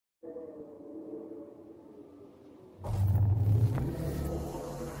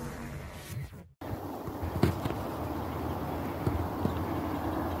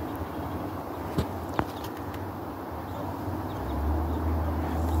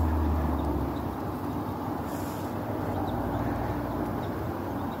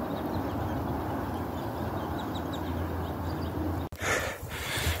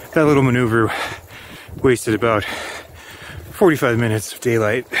That little maneuver wasted about 45 minutes of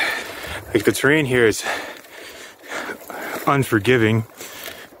daylight. Like, the terrain here is unforgiving,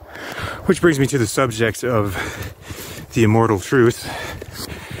 which brings me to the subject of the immortal truth,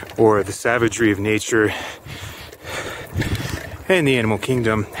 or the savagery of nature and the animal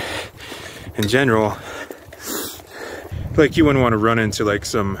kingdom in general. Like, you wouldn't want to run into like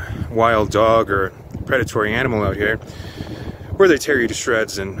some wild dog or predatory animal out here where they tear you to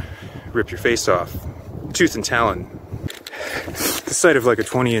shreds and rip your face off, tooth and talon. The sight of like a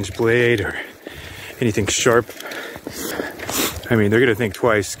 20-inch blade or anything sharp, I mean, they're gonna think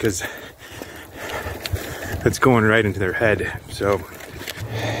twice, because that's going right into their head. So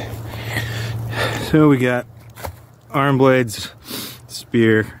we got arm blades,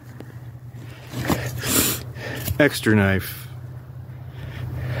 spear, extra knife,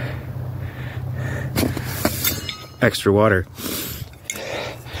 extra water.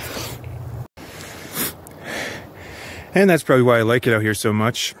 And that's probably why I like it out here so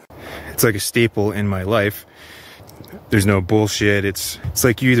much. It's like a staple in my life. There's no bullshit. It's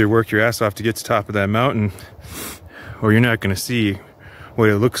like you either work your ass off to get to the top of that mountain, or you're not gonna see what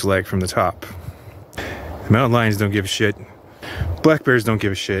it looks like from the top. Mountain lions don't give a shit. Black bears don't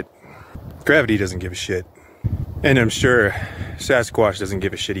give a shit. Gravity doesn't give a shit. And I'm sure Sasquatch doesn't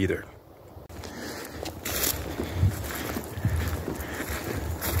give a shit either.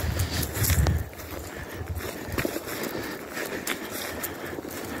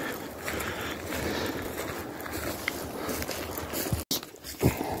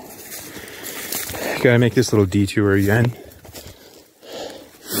 Gotta make this little detour again.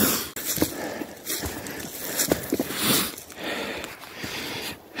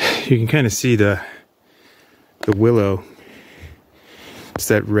 You can kind of see the willow. It's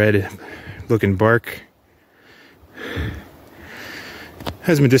that red looking bark.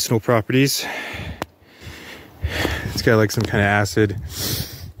 Has medicinal properties. It's got like some kind of acid,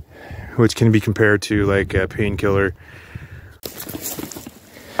 which can be compared to like a painkiller.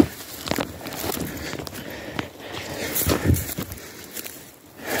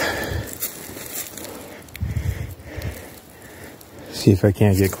 See if I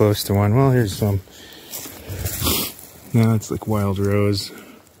can't get close to one. Well, here's some. No, it's like wild rose.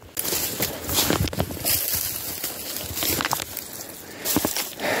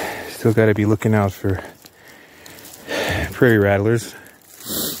 Still got to be looking out for prairie rattlers.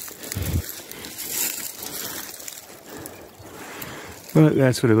 But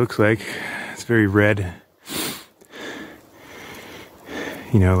that's what it looks like. It's very red.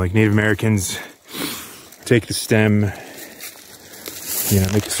 You know, like Native Americans take the stem, you know,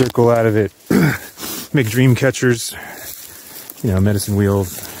 make a circle out of it, make dream catchers, you know, medicine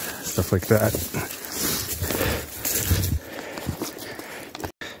wheels, stuff like that.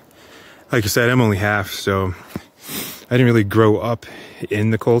 Like I said, I'm only half, so I didn't really grow up in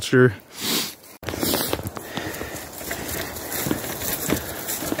the culture.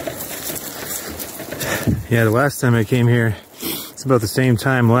 Yeah, the last time I came here, it's about the same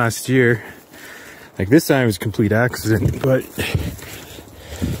time last year. Like, this time it was a complete accident, but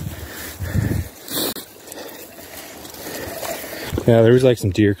yeah, there was like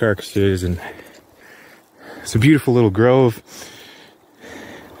some deer carcasses, and it's a beautiful little grove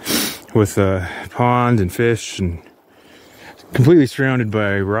with a pond and fish, and completely surrounded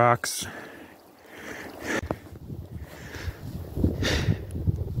by rocks.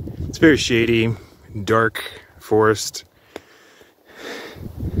 It's very shady, dark forest,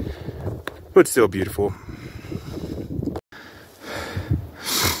 but still beautiful.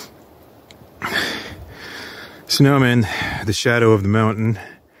 So now I'm in the shadow of the mountain.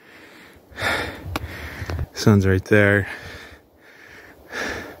 Sun's right there.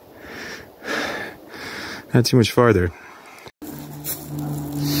 Not too much farther.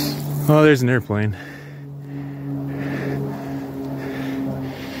 Oh, there's an airplane.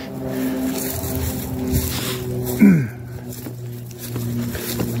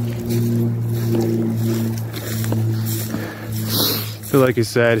 So like I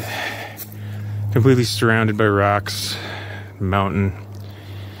said, completely surrounded by rocks, mountain.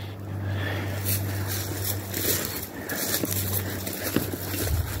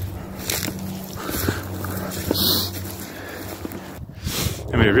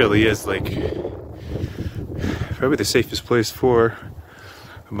 I mean, it really is like probably the safest place for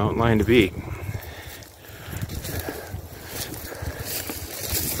a mountain lion to be.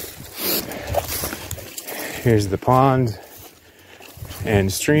 Here's the pond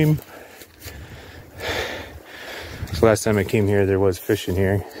and stream. So last time I came here, there was fish in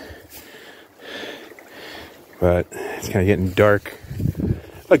here, but it's kind of getting dark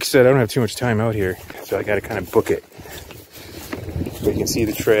Like I said, I don't have too much time out here, so I gotta kind of book it. So you can see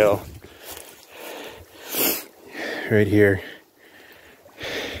the trail right here.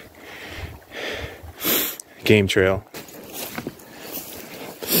 Game trail.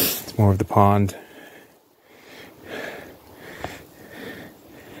 It's more of the pond.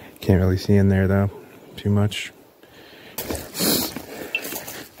 Can't really see in there though, too much.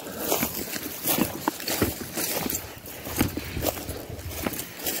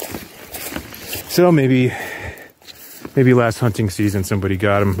 So maybe last hunting season somebody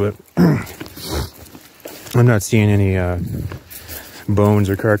got him, but I'm not seeing any bones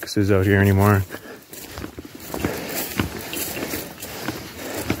or carcasses out here anymore.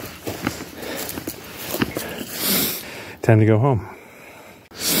 Time to go home.